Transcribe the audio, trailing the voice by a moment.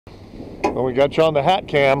Well, we got you on the hat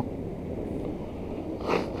cam.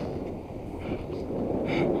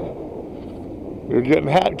 You're getting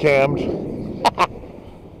hat cammed.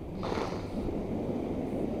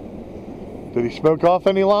 Did he smoke off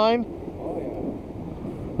any line? Oh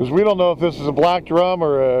yeah. Because we don't know if this is a black drum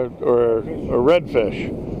or a redfish.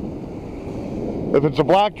 If it's a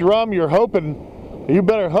black drum, you're hoping, you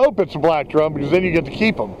better hope it's a black drum, because then you get to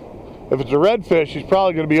keep them. If it's a redfish, he's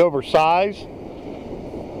probably going to be oversized.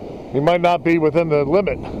 He might not be within the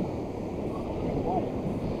limit.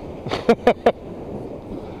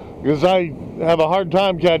 Because I have a hard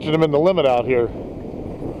time catching him in the limit out here.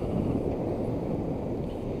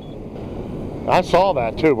 I saw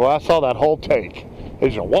that too. Well, I saw that whole take.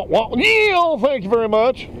 He's a what? Yeah, thank you very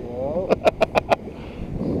much. Yeah.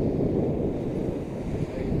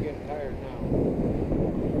 He's getting tired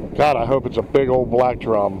now. God, I hope it's a big old black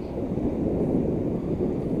drum.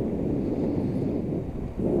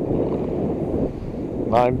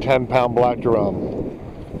 9-10 pound black drum.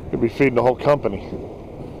 Could be feeding the whole company.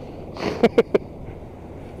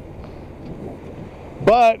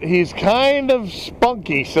 But he's kind of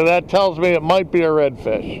spunky, so that tells me it might be a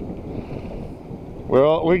redfish.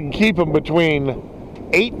 Well, we can keep him between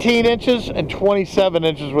 18 inches and 27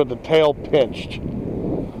 inches with the tail pinched.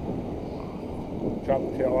 Chop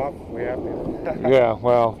the tail off, we have to. Yeah,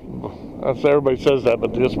 well, that's, everybody says that,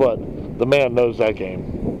 but guess what? The man knows that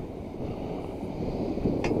game.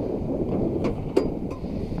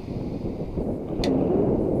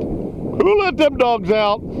 Who let them dogs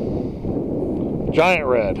out? Giant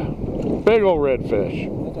red. Big old redfish.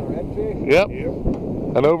 That's a redfish? Yep.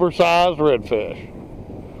 Yep. An oversized redfish.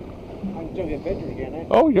 I can still get pictures again, eh?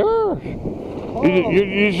 Oh, yeah. Oh.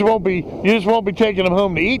 You just won't be taking them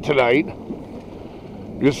home to eat tonight.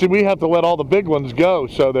 You see, we have to let all the big ones go,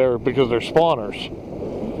 so because they're spawners.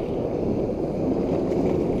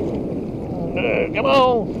 Come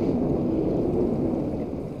on.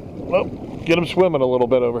 Well, get them swimming a little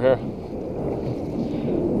bit over here.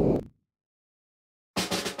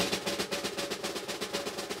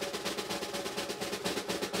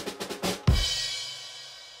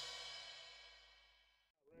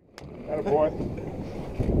 Boy.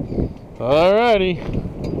 Alrighty.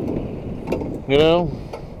 You know,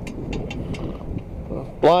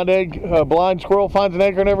 blind squirrel finds an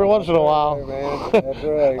acorn every once in a while. Right, man. That's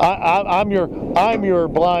right. I'm your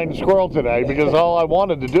blind squirrel today, because all I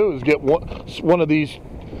wanted to do is get one of these.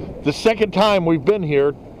 The second time we've been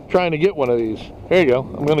here trying to get one of these. Here you go.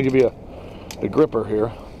 I'm going to give you a gripper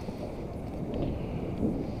here.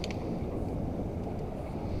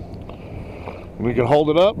 We can hold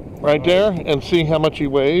it up right there and see how much he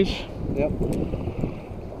weighs. Yep.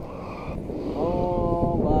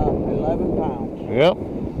 Oh, about 11 pounds. Yep.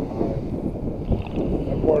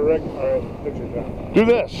 Alright, pictures down. Do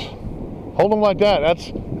this. Hold him like that.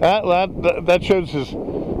 That shows his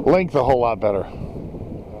length a whole lot better.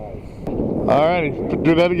 Nice. Alrighty,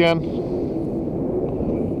 do that again.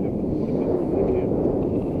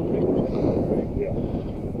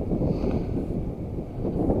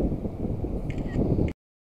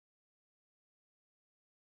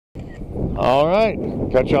 All right,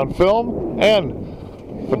 got you on film and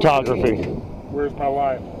photography. Where's my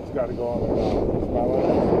line? It's got to go on there now. Where's my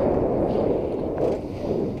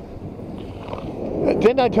line?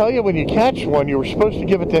 Didn't I tell you when you catch one, you were supposed to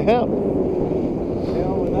give it to him?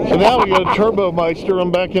 So now we got to turbo meister him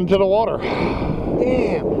back into the water.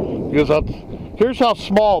 Damn. Because here's how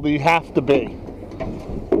small they have to be.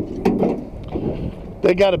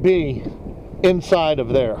 They got to be inside of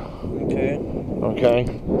there. Okay. Okay.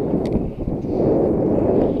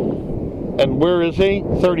 And where is he?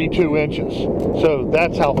 32 inches. So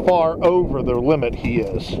that's how far over the limit he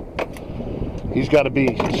is. He's got to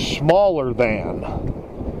be smaller than.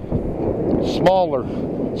 Smaller.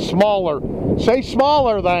 Say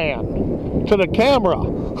smaller than to the camera.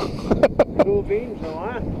 Cool beans, no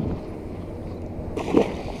line.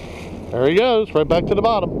 There he goes, right back to the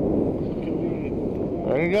bottom.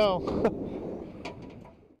 There you go.